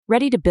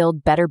Ready to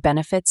build better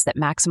benefits that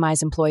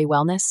maximize employee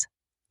wellness?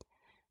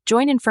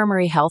 Join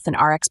Infirmary Health and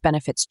RX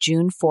Benefits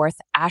June 4th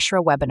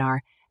ASHHRA webinar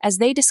as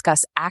they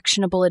discuss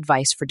actionable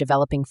advice for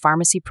developing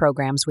pharmacy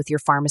programs with your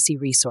pharmacy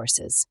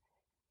resources,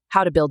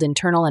 how to build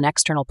internal and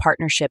external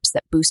partnerships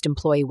that boost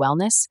employee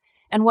wellness,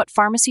 and what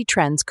pharmacy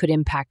trends could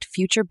impact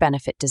future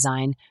benefit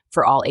design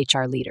for all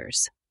HR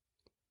leaders.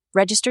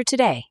 Register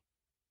today.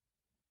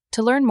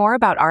 To learn more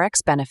about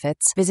RX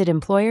Benefits, visit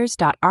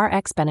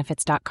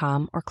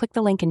employers.rxbenefits.com or click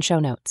the link in show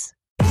notes.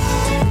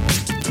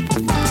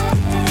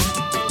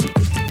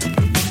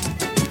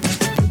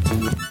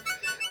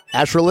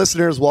 ASHHRA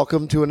listeners,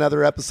 welcome to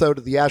another episode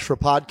of the ASHHRA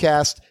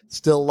podcast.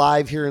 Still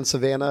live here in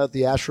Savannah at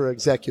the ASHHRA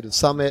Executive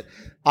Summit.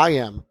 I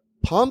am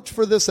pumped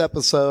for this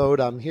episode.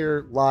 I'm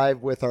here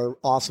live with our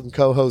awesome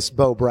co-host,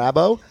 Bo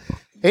Brabo,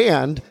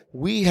 and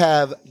we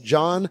have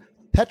John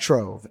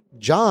Petrov.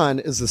 John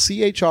is the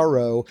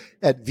CHRO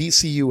at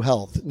VCU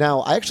Health.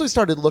 Now, I actually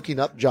started looking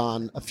up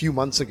John a few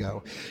months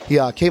ago. He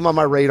came on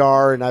my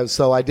radar, and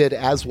I did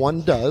as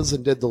one does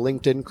and did the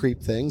LinkedIn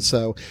creep thing.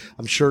 So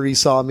I'm sure he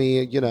saw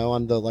me,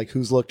 on the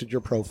who's looked at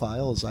your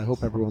profiles. I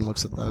hope everyone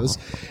looks at those.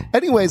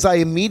 Anyways, I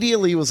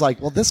immediately was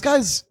like, well, this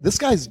guy's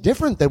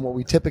different than what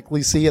we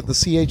typically see at the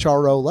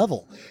CHRO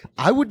level.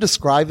 I would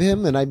describe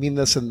him, and I mean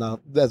this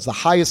as the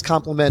highest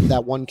compliment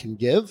that one can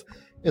give,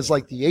 is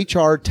like the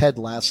HR Ted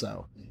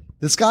Lasso.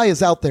 This guy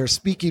is out there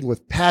speaking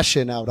with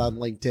passion out on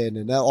LinkedIn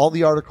and all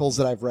the articles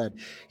that I've read.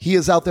 He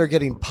is out there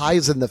getting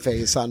pies in the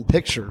face on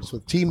pictures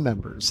with team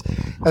members.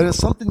 And it's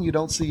something you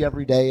don't see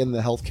every day in the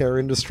healthcare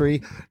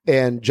industry.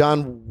 And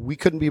John, we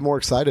couldn't be more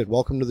excited.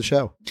 Welcome to the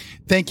show.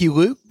 Thank you,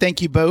 Luke.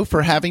 Thank you, Bo,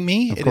 for having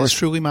me. It is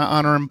truly my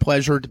honor and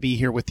pleasure to be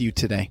here with you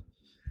today.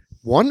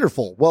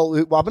 Wonderful. Well,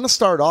 I'm going to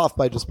start off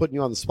by just putting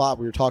you on the spot.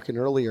 We were talking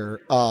earlier.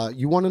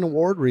 You won an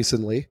award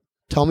recently.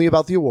 Tell me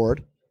about the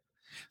award.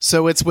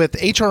 So it's with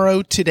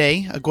HRO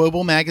Today, a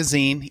global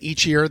magazine.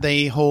 Each year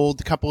they hold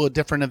a couple of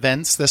different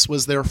events. This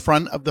was their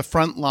front of the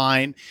front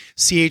line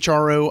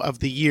CHRO of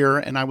the year,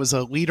 and I was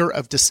a leader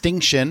of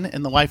distinction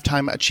in the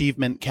lifetime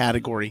achievement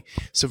category.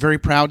 So very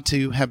proud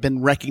to have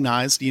been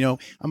recognized.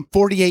 I'm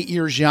 48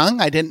 years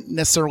young. I didn't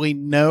necessarily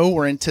know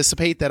or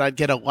anticipate that I'd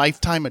get a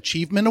lifetime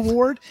achievement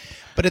award.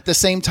 But at the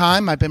same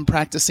time, I've been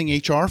practicing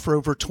HR for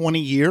over 20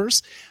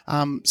 years.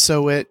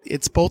 So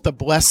it's both a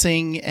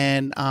blessing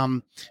and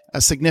a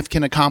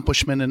significant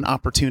accomplishment and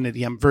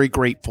opportunity. I'm very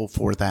grateful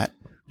for that.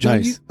 John,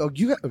 nice.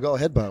 you go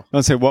ahead, Bo. I want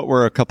to say, what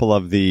were a couple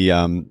of the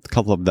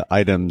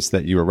items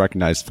that you were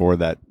recognized for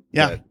that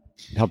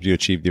helped you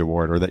achieve the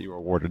award, or that you were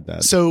awarded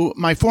that? So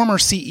my former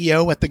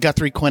CEO at the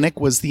Guthrie Clinic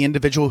was the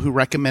individual who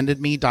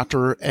recommended me,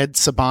 Dr. Ed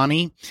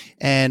Sabani,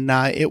 and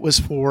it was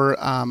for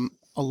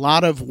a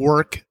lot of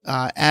work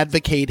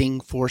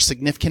advocating for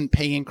significant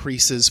pay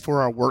increases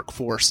for our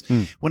workforce.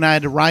 When I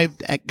had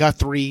arrived at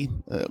Guthrie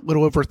a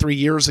little over 3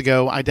 years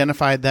ago,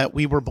 identified that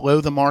we were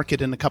below the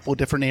market in a couple of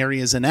different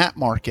areas in that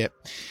market.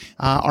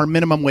 Our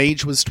minimum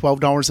wage was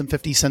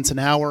 $12.50 an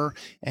hour.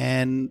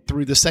 And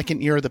through the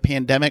second year of the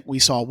pandemic, we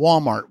saw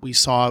Walmart, we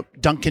saw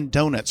Dunkin'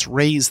 Donuts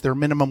raise their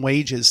minimum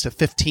wages to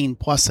 $15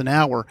 plus an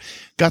hour.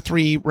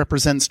 Guthrie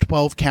represents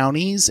 12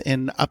 counties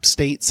in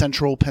upstate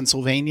central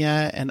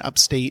Pennsylvania and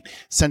upstate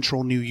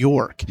central New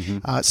York.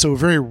 So a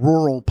very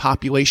rural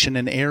population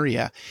and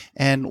area.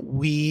 And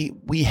we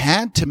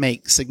had to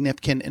make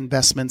significant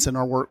investments in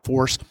our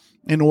workforce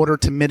in order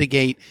to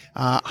mitigate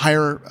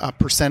higher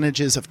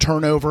percentages of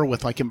turnover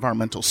with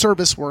environmental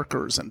service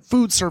workers and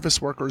food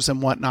service workers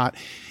and whatnot.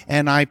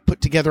 And I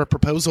put together a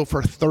proposal for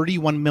a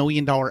 $31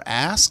 million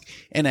ask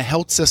in a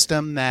health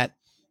system that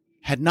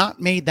had not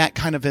made that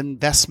kind of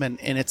investment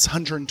in its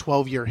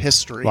 112-year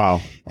history. Wow.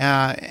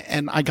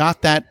 And I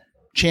got that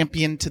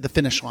champion to the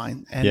finish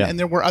line. And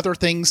there were other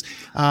things.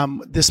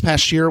 This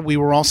past year, we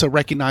were also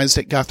recognized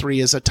at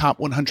Guthrie as a top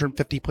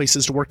 150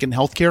 places to work in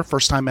healthcare,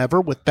 first time ever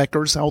with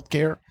Becker's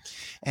Healthcare,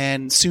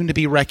 and soon to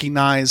be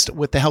recognized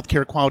with the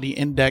Healthcare Quality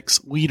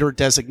Index leader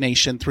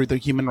designation through the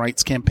Human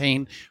Rights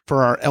Campaign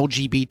for our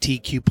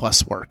LGBTQ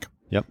plus work.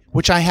 Yep.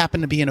 Which I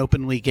happen to be an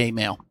openly gay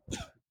male.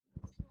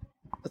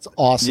 That's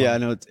awesome. Yeah,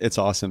 no, it's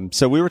awesome.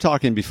 So we were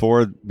talking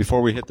before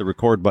we hit the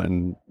record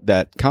button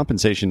that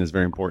compensation is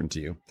very important to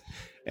you.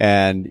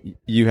 And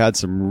you had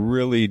some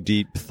really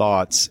deep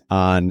thoughts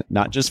on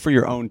not just for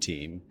your own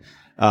team,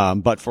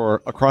 but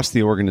for across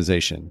the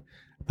organization.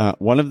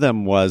 One of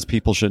them was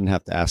people shouldn't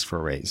have to ask for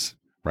a raise,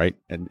 right?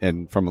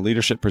 And from a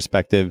leadership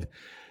perspective,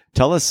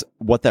 tell us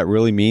what that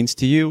really means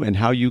to you and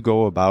how you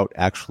go about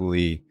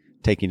actually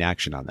taking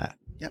action on that.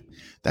 Yep.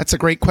 That's a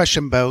great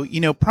question, Bo.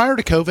 Prior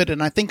to COVID,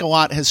 and I think a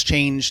lot has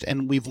changed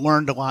and we've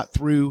learned a lot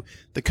through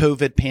the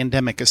COVID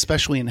pandemic,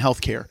 especially in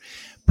healthcare.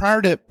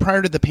 Prior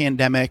to the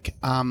pandemic,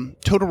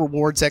 total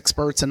rewards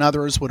experts and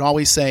others would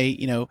always say,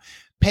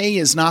 pay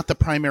is not the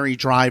primary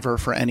driver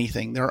for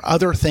anything. There are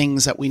other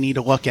things that we need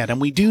to look at, and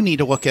we do need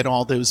to look at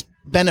all those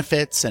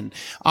benefits and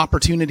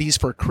opportunities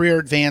for career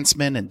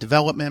advancement and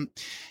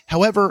development.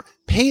 However,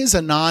 pay is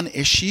a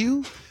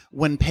non-issue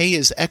when pay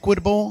is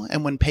equitable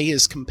and when pay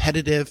is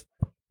competitive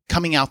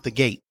coming out the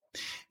gate.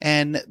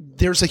 And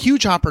there's a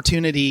huge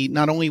opportunity,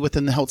 not only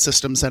within the health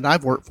systems that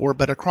I've worked for,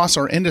 but across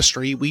our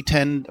industry. We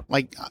tend,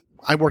 like,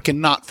 I work in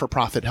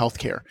not-for-profit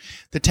healthcare.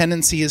 The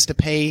tendency is to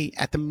pay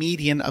at the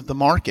median of the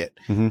market.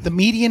 The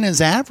median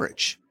is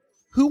average.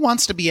 Who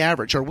wants to be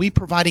average? Are we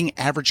providing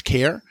average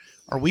care?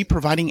 Are we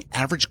providing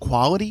average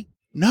quality?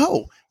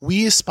 No,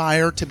 we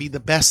aspire to be the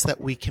best that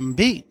we can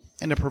be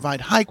and to provide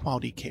high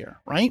quality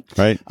care, right?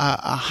 Right.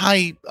 A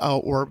high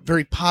or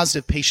very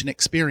positive patient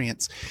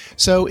experience.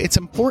 So it's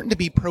important to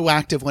be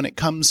proactive when it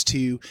comes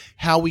to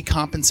how we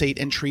compensate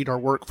and treat our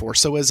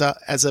workforce. So as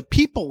a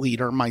people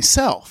leader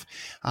myself,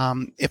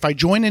 if I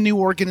join a new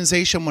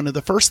organization, one of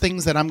the first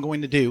things that I'm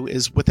going to do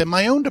is within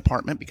my own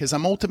department, because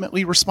I'm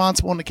ultimately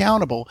responsible and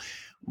accountable,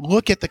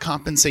 look at the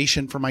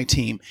compensation for my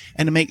team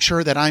and to make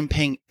sure that I'm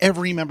paying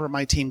every member of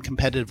my team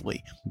competitively.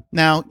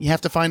 Now, you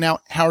have to find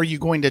out how are you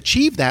going to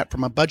achieve that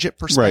from a budget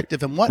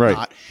perspective and whatnot.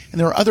 Right.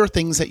 And there are other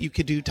things that you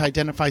could do to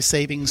identify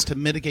savings to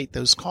mitigate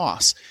those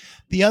costs.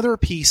 The other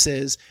piece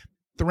is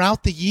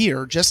throughout the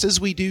year, just as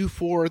we do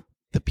for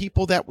the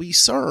people that we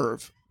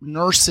serve,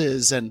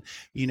 nurses and,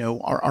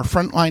 our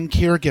frontline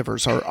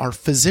caregivers, our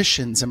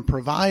physicians and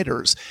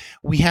providers,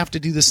 we have to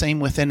do the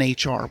same within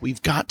HR.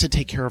 We've got to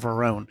take care of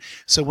our own.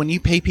 So when you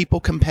pay people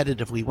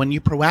competitively, when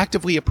you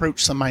proactively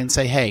approach somebody and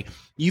say, hey,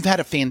 you've had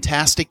a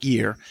fantastic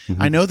year.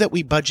 I know that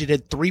we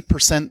budgeted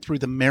 3% through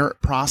the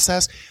merit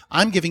process.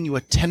 I'm giving you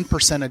a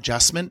 10%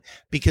 adjustment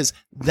because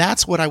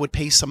that's what I would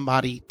pay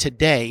somebody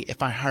today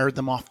if I hired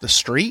them off the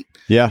street.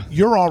 Yeah.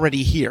 You're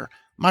already here.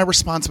 My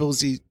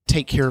responsibility is to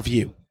take care of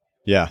you.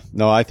 Yeah,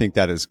 no, I think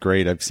that is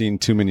great. I've seen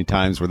too many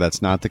times where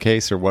that's not the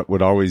case, or what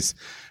would always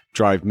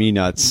drive me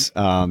nuts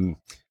when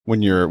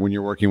you're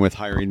working with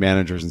hiring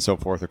managers and so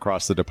forth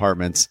across the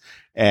departments,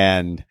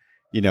 and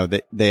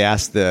they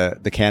ask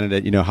the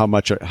candidate, how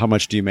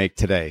much do you make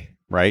today,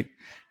 right?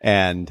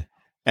 And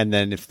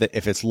then if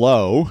it's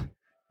low,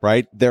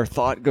 right, their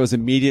thought goes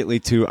immediately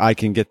to I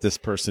can get this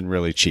person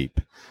really cheap.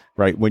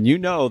 Right. When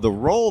the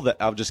role that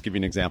I'll just give you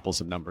an example,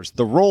 some numbers.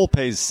 The role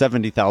pays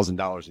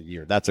 $70,000 a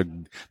year.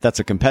 That's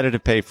a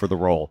competitive pay for the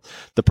role.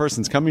 The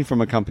person's coming from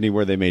a company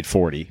where they made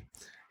 40,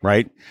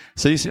 right?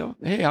 So you say, oh,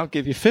 hey, I'll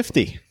give you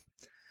 50.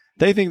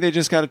 They think they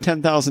just got a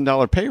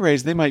 $10,000 pay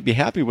raise. They might be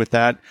happy with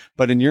that,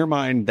 but in your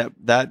mind,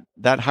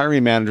 that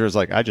hiring manager is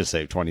like, I just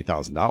saved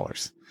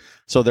 $20,000.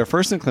 So their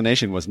first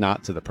inclination was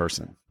not to the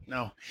person.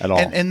 No, at all.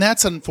 And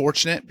that's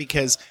unfortunate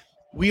because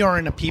we are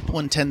in a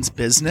people-intense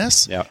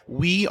business. Yeah.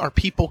 We are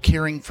people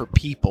caring for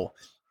people.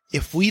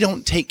 If we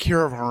don't take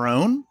care of our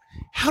own,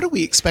 how do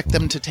we expect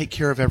them to take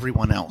care of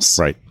everyone else?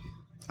 Right.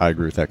 I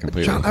agree with that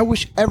completely. John, I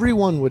wish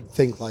everyone would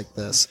think like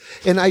this.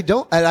 And I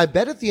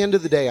bet at the end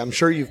of the day, I'm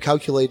sure you've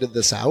calculated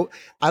this out.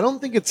 I don't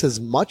think it's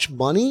as much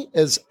money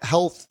as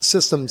health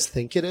systems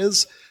think it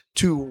is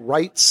to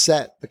right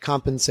set the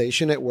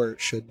compensation at where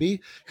it should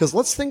be. Because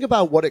let's think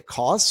about what it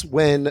costs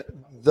when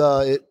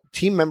the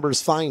team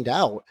members find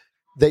out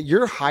that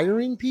you're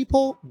hiring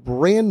people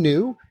brand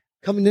new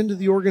coming into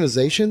the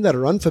organization that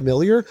are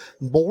unfamiliar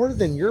more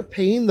than you're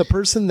paying the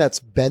person that's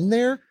been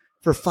there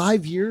for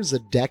 5 years, a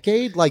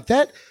decade. Like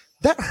that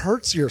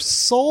hurts your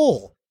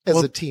soul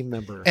as a team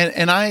member.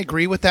 And I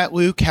agree with that,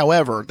 Luke.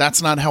 However,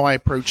 that's not how I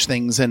approach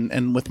things.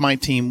 And with my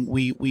team,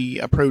 we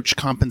approach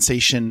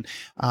compensation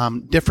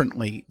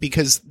differently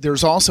because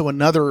there's also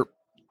another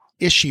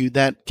issue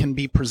that can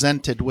be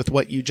presented with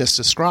what you just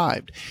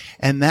described.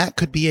 And that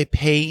could be a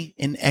pay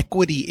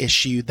inequity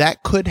issue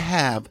that could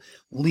have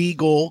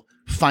legal,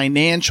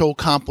 financial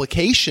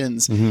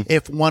complications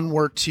if one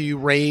were to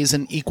raise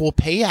an Equal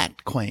Pay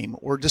Act claim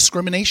or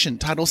discrimination,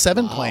 Title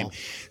VII claim.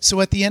 So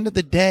at the end of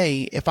the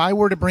day, if I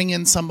were to bring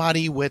in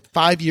somebody with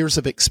 5 years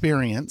of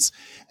experience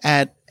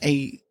at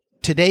a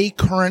today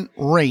current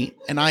rate,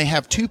 and I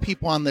have 2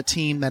 people on the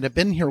team that have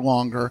been here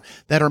longer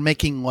that are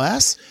making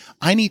less,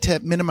 I need to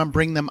at minimum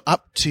bring them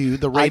up to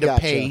the rate of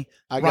pay.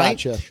 I right?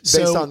 gotcha.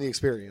 Based on the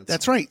experience.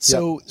 That's right.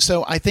 Yep.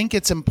 So I think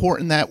it's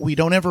important that we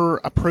don't ever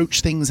approach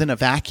things in a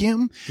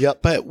vacuum,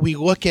 but we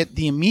look at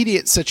the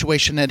immediate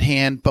situation at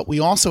hand, but we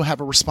also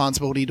have a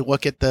responsibility to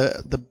look at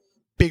the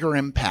bigger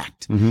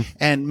impact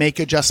and make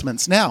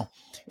adjustments. Now,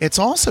 it's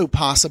also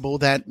possible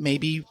that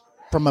maybe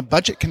from a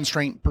budget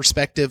constraint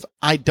perspective,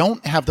 I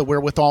don't have the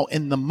wherewithal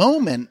in the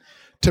moment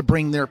to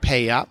bring their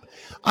pay up.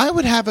 I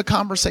would have a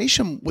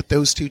conversation with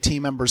those 2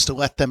 team members to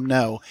let them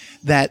know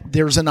that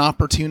there's an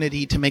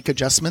opportunity to make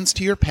adjustments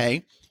to your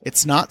pay.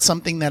 It's not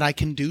something that I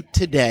can do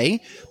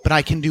today, but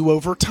I can do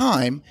over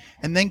time,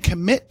 and then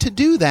commit to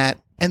do that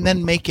and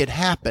then make it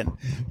happen.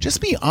 Just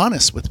be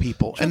honest with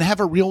people and have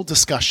a real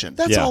discussion.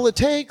 That's all it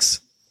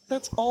takes.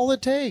 That's all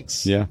it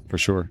takes. Yeah, for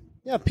sure.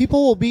 Yeah,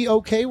 people will be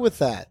okay with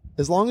that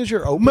as long as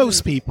you're open.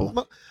 Most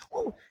people.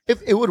 Well,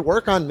 if it would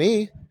work on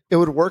me. It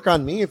would work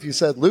on me if you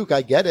said, Luke,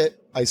 I get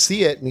it. I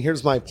see it. And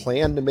here's my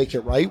plan to make it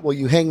right. Will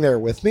you hang there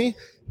with me?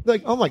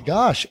 Like, oh my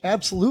gosh,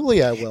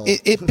 absolutely I will.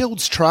 It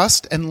builds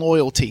trust and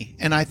loyalty.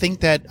 And I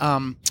think that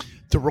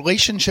the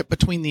relationship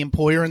between the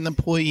employer and the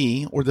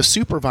employee, or the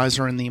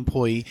supervisor and the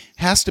employee,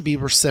 has to be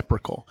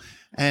reciprocal.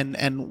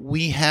 And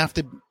we have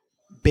to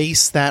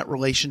base that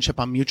relationship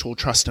on mutual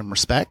trust and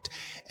respect.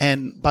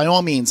 And by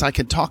all means, I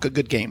can talk a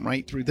good game,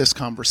 right, through this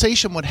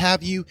conversation, what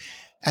have you.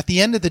 At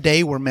the end of the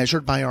day, we're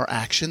measured by our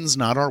actions,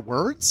 not our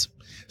words.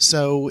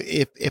 So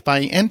if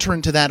I enter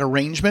into that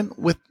arrangement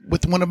with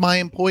one of my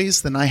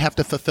employees, then I have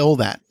to fulfill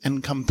that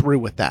and come through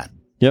with that.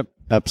 Yep,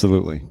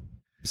 absolutely.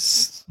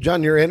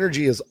 John, your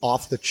energy is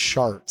off the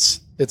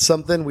charts. It's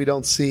something we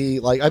don't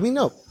see.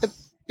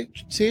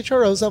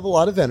 CHROs have a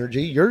lot of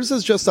energy. Yours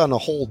is just on a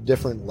whole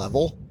different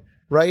level,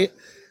 right?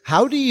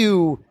 How do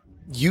you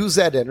use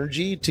that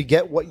energy to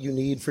get what you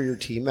need for your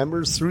team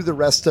members through the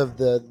rest of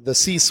the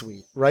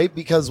C-suite, right?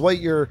 Because what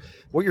you're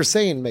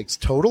saying makes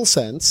total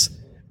sense.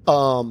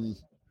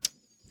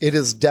 It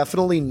is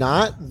definitely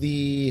not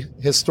the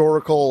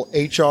historical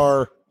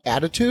HR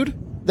attitude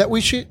that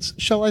we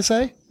shall I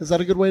say? Is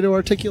that a good way to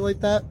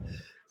articulate that?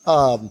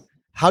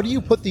 How do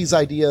you put these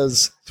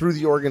ideas through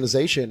the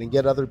organization and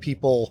get other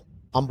people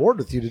on board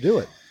with you to do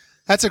it?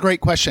 That's a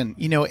great question.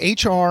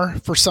 HR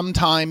for some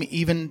time,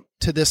 even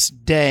to this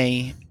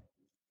day,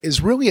 is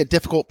really a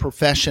difficult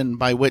profession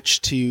by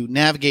which to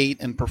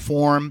navigate and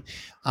perform.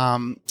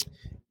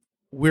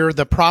 We're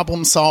the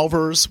problem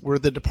solvers. We're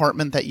the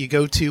department that you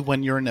go to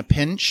when you're in a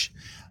pinch.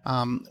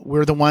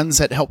 We're the ones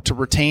that help to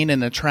retain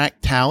and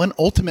attract talent.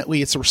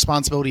 Ultimately, it's the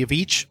responsibility of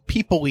each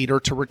people leader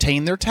to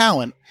retain their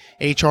talent.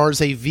 HR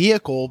is a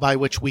vehicle by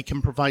which we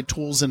can provide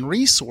tools and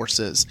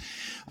resources.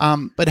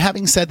 But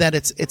having said that,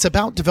 it's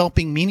about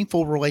developing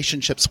meaningful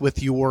relationships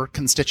with your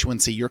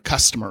constituency, your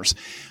customers.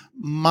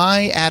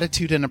 My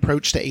attitude and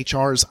approach to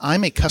HR is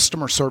I'm a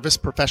customer service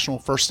professional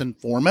first and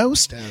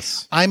foremost.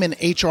 Yes. I'm an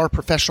HR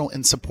professional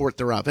in support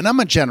thereof. And I'm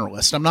a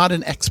generalist. I'm not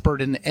an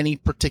expert in any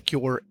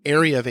particular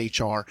area of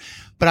HR.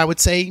 But I would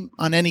say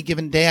on any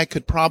given day, I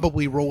could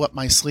probably roll up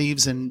my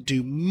sleeves and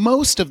do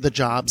most of the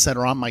jobs that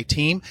are on my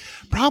team,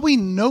 probably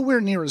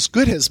nowhere near as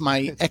good as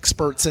my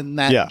experts in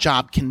that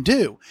job can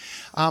do.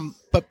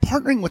 But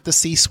partnering with the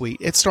C-suite,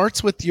 it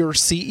starts with your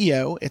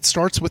CEO. It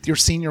starts with your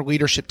senior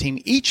leadership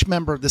team, each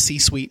member of the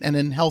C-suite. And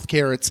in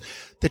healthcare, it's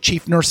the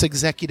chief nurse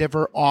executive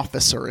or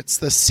officer. It's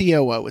the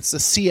COO. It's the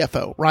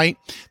CFO, right?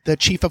 The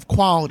chief of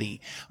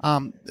quality,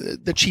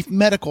 the chief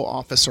medical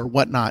officer,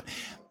 whatnot.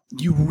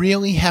 You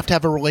really have to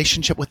have a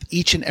relationship with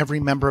each and every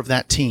member of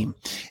that team.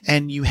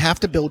 And you have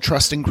to build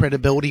trust and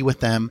credibility with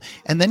them.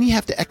 And then you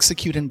have to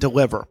execute and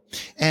deliver.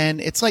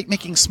 And it's like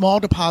making small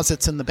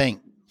deposits in the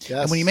bank.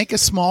 Yes. And when you make a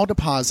small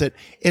deposit,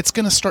 it's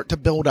going to start to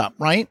build up,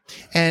 right?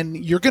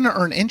 And you're going to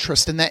earn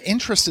interest, and that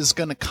interest is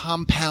going to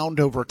compound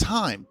over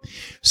time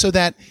so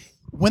that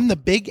when the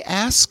big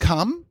asks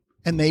come,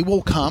 and they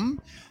will come,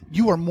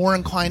 you are more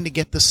inclined to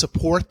get the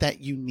support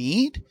that you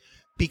need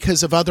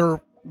because of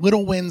other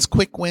little wins,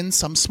 quick wins,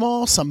 some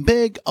small, some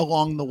big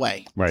along the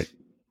way. Right.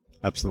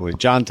 Absolutely.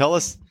 John, tell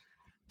us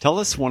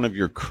one of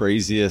your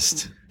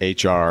craziest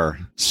HR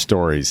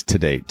stories to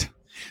date.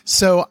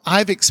 So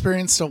I've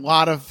experienced a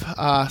lot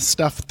of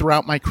stuff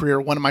throughout my career.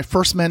 One of my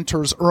first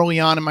mentors early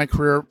on in my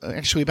career,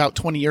 actually about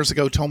 20 years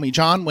ago, told me,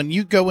 John, when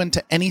you go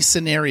into any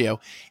scenario,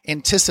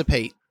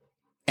 anticipate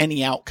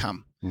any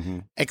outcome. Mm-hmm.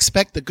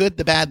 Expect the good,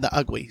 the bad, the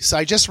ugly. So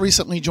I just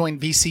recently joined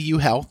VCU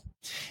Health,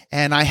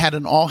 and I had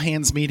an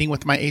all-hands meeting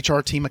with my HR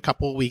team a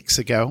couple of weeks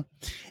ago,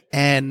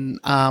 and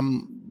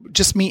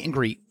just meet and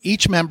greet.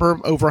 Each member,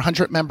 over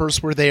 100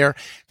 members were there.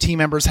 Team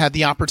members had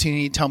the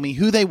opportunity to tell me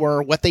who they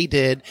were, what they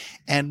did,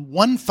 and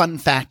one fun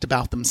fact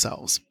about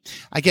themselves.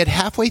 I get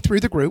halfway through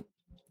the group,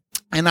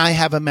 and I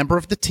have a member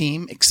of the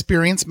team,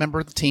 experienced member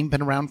of the team,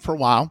 been around for a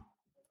while,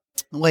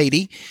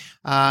 lady,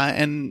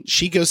 and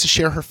she goes to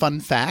share her fun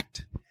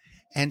fact,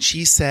 and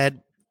she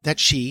said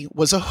that she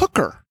was a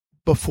hooker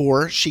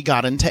before she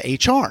got into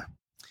HR.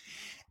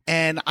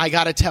 And I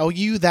got to tell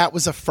you, that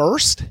was a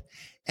first.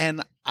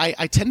 And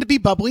I tend to be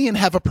bubbly and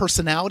have a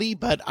personality,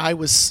 but I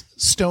was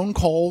stone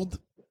cold,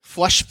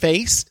 flush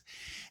faced.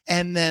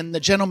 And then the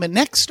gentleman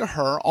next to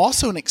her,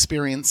 also an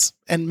experienced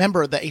and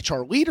member of the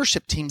HR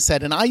leadership team,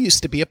 said, and I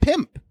used to be a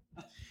pimp.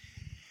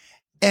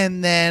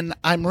 And then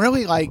I'm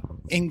really like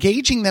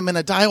engaging them in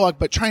a dialogue,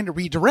 but trying to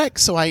redirect.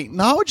 So I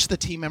acknowledged the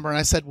team member and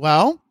I said,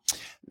 well,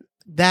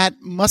 that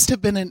must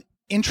have been an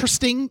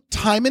interesting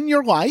time in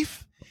your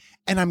life.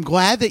 And I'm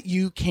glad that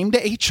you came to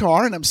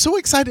HR, and I'm so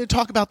excited to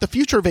talk about the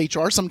future of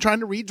HR, so I'm trying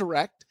to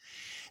redirect.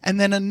 And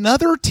then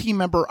another team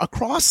member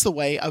across the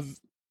way, of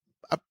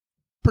a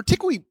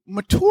particularly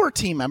mature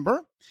team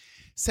member,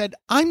 said,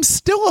 I'm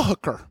still a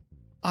hooker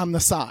on the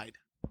side.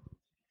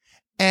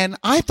 And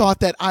I thought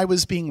that I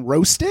was being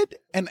roasted,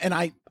 and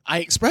I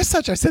expressed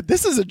such. I said,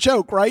 this is a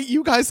joke, right?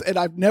 You guys, and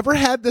I've never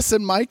had this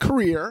in my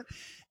career.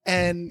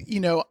 And,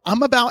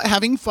 I'm about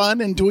having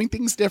fun and doing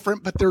things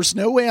different, but there's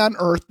no way on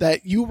earth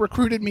that you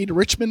recruited me to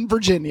Richmond,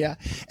 Virginia,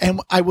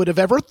 and I would have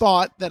ever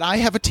thought that I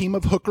have a team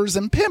of hookers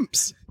and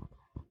pimps.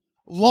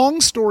 Long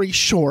story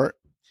short,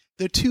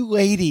 the two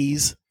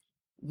ladies,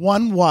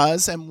 one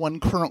was and one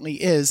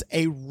currently is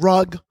a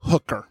rug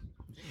hooker.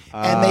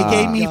 And they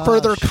gave me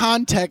further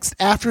context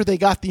after they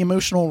got the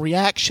emotional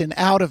reaction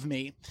out of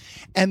me.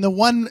 And the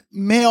one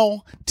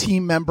male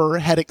team member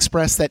had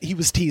expressed that he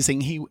was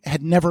teasing. He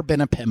had never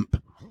been a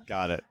pimp.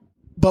 Got it.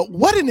 But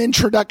what an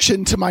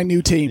introduction to my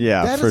new team.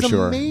 Yeah, That for is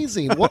sure.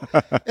 amazing.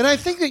 And I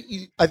think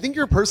that I think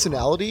your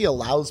personality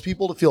allows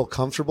people to feel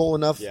comfortable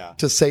enough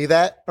to say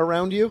that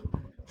around you,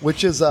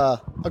 which is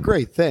a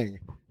great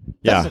thing.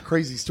 That's a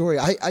crazy story.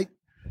 I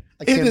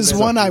It is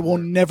one I will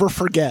never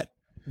forget.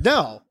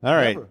 No. All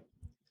right. Never.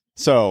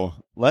 So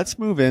let's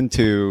move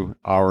into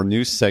our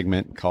new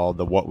segment called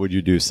the What Would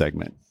You Do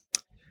segment.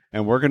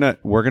 And we're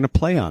gonna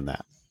play on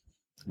that.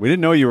 We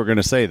didn't know you were going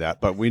to say that,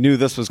 but we knew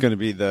this was going to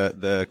be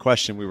the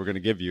question we were going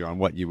to give you on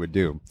what you would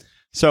do.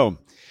 So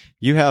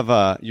you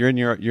have you're in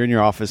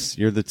your office,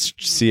 you're the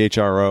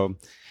CHRO,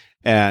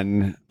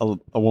 and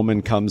a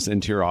woman comes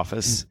into your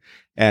office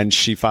and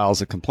she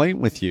files a complaint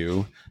with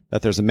you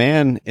that there's a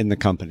man in the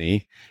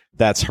company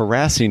that's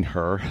harassing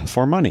her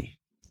for money.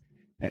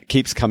 It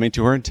keeps coming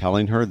to her and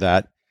telling her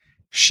that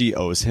she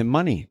owes him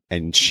money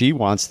and she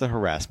wants the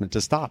harassment to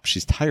stop.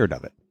 She's tired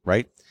of it,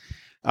 right?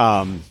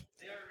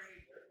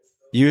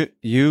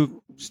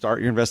 You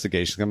start your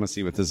investigation. I'm going to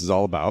see what this is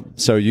all about.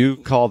 So you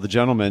call the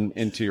gentleman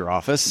into your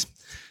office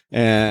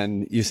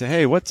and you say,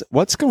 "Hey,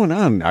 what's going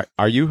on?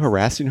 Are you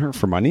harassing her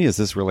for money? Is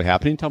this really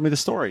happening? Tell me the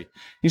story."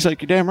 He's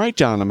like, "You're damn right,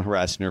 John. I'm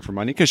harassing her for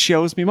money because she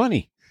owes me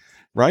money."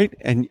 Right?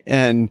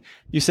 And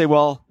you say,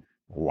 "Well,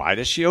 why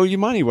does she owe you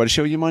money? What does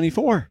she owe you money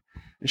for?"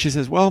 And she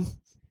says, "Well,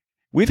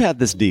 we've had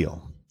this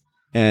deal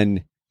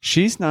and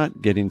she's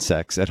not getting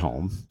sex at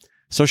home.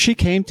 So she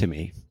came to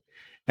me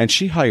and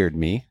she hired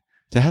me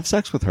to have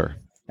sex with her.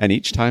 And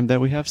each time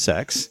that we have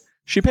sex,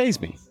 she pays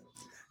me."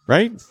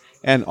 Right?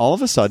 And all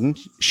of a sudden,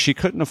 she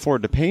couldn't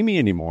afford to pay me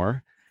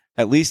anymore,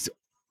 at least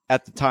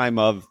at the time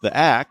of the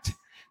act,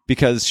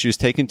 because she was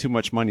taking too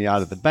much money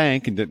out of the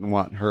bank and didn't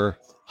want her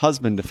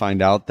husband to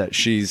find out that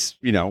she's,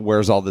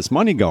 where's all this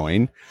money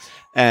going?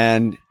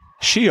 And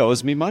she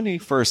owes me money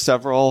for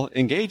several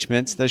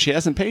engagements that she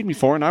hasn't paid me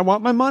for, and I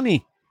want my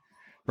money.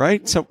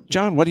 Right? So,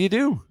 John, what do you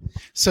do?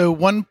 So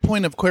one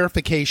point of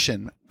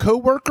clarification,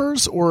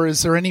 co-workers, or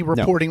is there any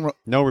reporting?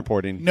 No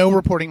reporting. No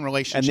reporting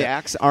relationship. And the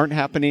acts aren't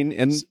happening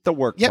in the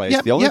workplace.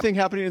 Yep, the only thing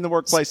happening in the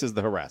workplace is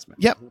the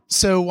harassment. Yep.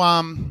 So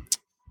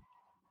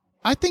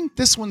I think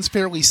this one's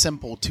fairly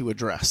simple to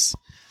address.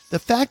 The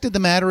fact of the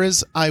matter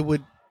is I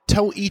would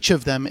tell each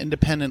of them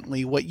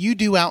independently what you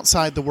do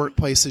outside the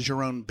workplace is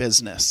your own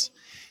business.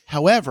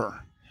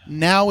 However,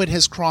 now it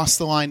has crossed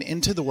the line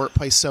into the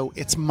workplace, so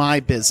it's my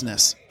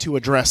business to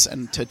address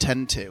and to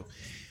tend to.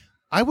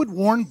 I would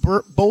warn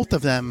both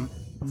of them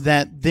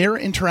that their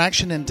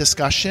interaction and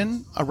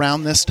discussion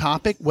around this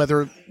topic,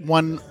 whether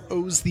one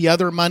owes the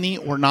other money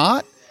or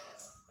not,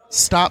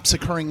 stops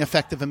occurring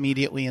effective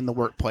immediately in the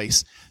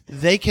workplace.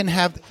 They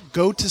can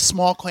go to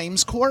small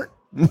claims court,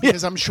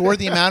 because I'm sure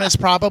the amount is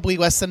probably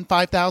less than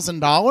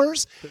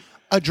 $5,000.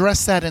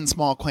 Address that in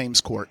small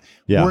claims court.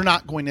 Yeah. We're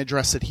not going to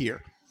address it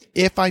here.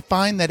 If I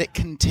find that it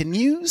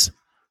continues,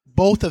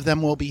 both of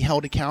them will be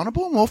held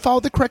accountable and we'll follow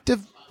the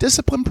corrective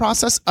discipline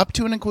process up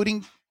to and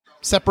including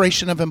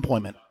separation of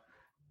employment.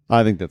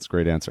 I think that's a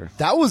great answer.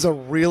 That was a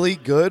really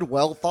good,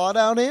 well thought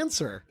out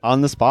answer.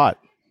 On the spot.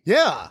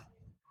 Yeah.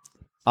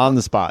 On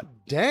the spot.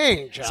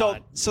 Dang,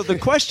 John. So the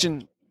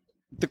question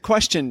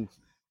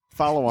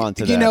follow on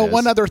to that.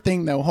 One other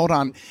thing though, hold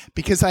on,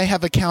 because I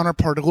have a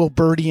counterpart, a little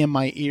birdie in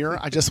my ear.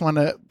 I just want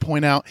to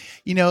point out,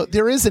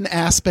 there is an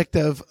aspect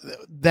of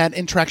that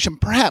interaction.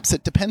 Perhaps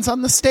it depends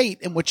on the state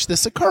in which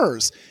this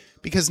occurs,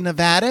 because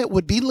Nevada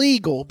would be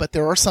legal, but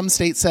there are some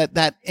states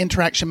that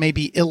interaction may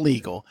be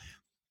illegal.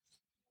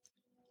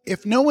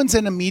 If no one's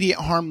in immediate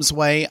harm's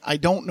way, I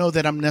don't know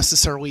that I'm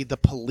necessarily the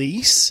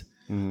police.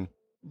 Mm-hmm.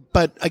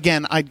 But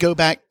again, I'd go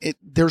back.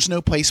 There's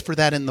no place for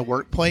that in the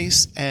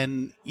workplace.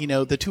 And,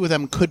 the two of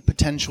them could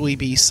potentially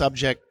be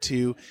subject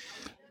to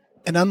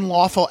an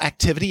unlawful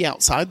activity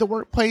outside the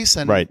workplace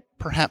and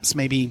perhaps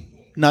maybe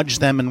nudge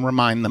them and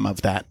remind them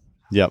of that.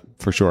 Yep,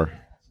 for sure.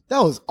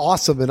 That was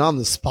awesome and on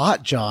the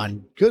spot,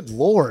 John. Good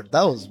Lord.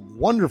 That was a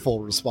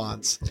wonderful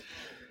response.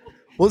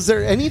 Was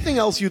there anything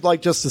else you'd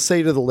like just to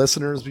say to the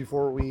listeners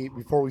before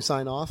we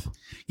sign off?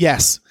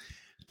 Yes.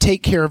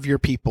 Take care of your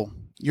people.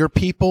 Your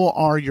people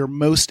are your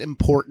most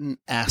important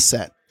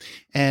asset.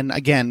 And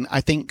again,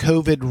 I think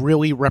COVID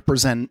really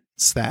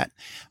represents that.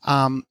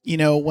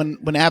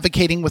 When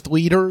advocating with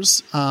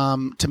leaders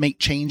to make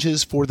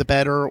changes for the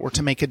better or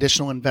to make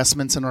additional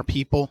investments in our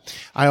people,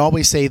 I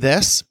always say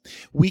this: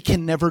 we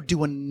can never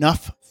do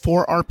enough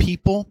for our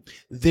people.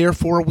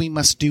 Therefore, we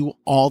must do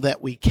all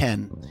that we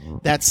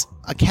can. That's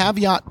a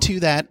caveat to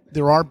that.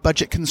 There are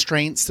budget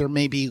constraints. There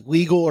may be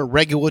legal or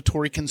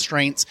regulatory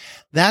constraints.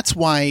 That's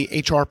why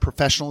HR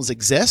professionals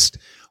exist.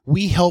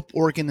 We help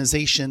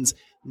organizations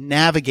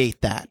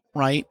navigate that,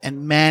 right?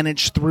 And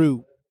manage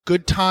through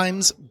good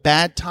times,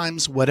 bad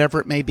times, whatever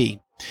it may be.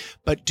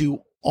 But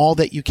do all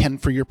that you can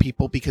for your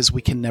people, because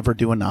we can never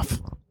do enough.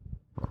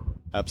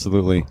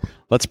 Absolutely.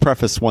 Let's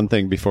preface one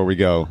thing before we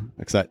go,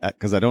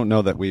 because I don't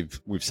know that we've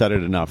said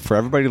it enough. For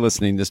everybody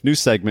listening, this new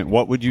segment,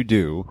 What Would You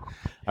Do?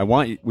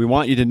 We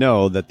want you to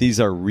know that these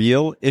are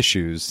real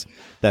issues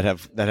that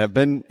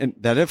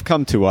have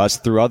come to us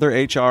through other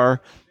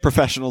HR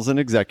professionals and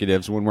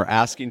executives when we're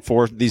asking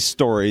for these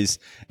stories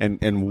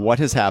and what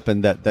has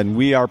happened, that then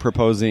we are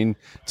proposing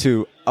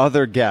to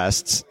other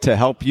guests to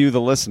help you,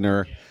 the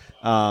listener,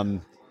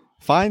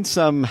 find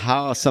some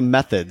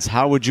methods.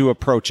 How would you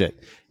approach it?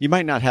 You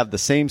might not have the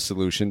same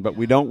solution, but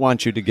we don't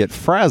want you to get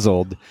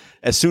frazzled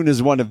as soon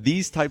as one of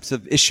these types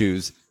of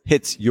issues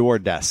hits your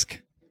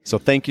desk. So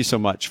thank you so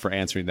much for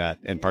answering that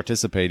and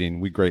participating.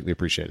 We greatly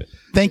appreciate it.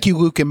 Thank you,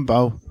 Luke and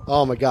Bo.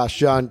 Oh my gosh,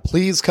 John,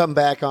 please come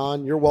back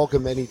on. You're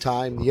welcome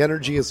anytime. The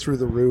energy is through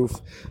the roof.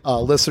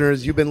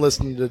 Listeners, you've been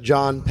listening to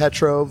John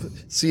Petrov,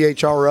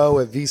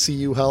 CHRO at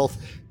VCU Health.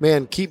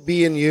 Man, keep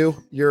being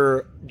you.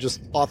 Your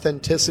just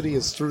authenticity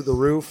is through the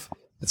roof.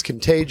 It's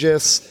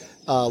contagious.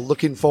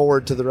 Looking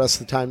forward to the rest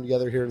of the time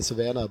together here in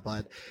Savannah.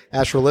 But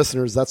ASHHRA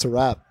listeners, that's a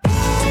wrap.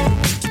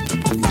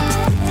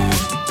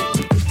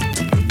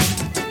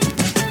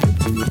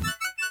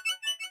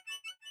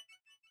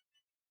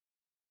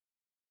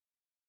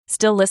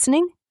 Still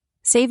listening?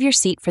 Save your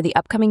seat for the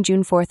upcoming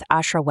June 4th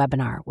ASHHRA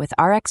webinar with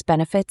RX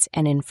Benefits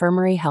and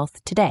Infirmary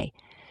Health Today.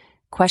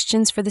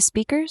 Questions for the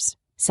speakers?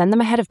 Send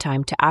them ahead of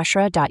time to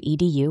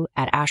ashhra.edu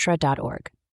at ashhra.org.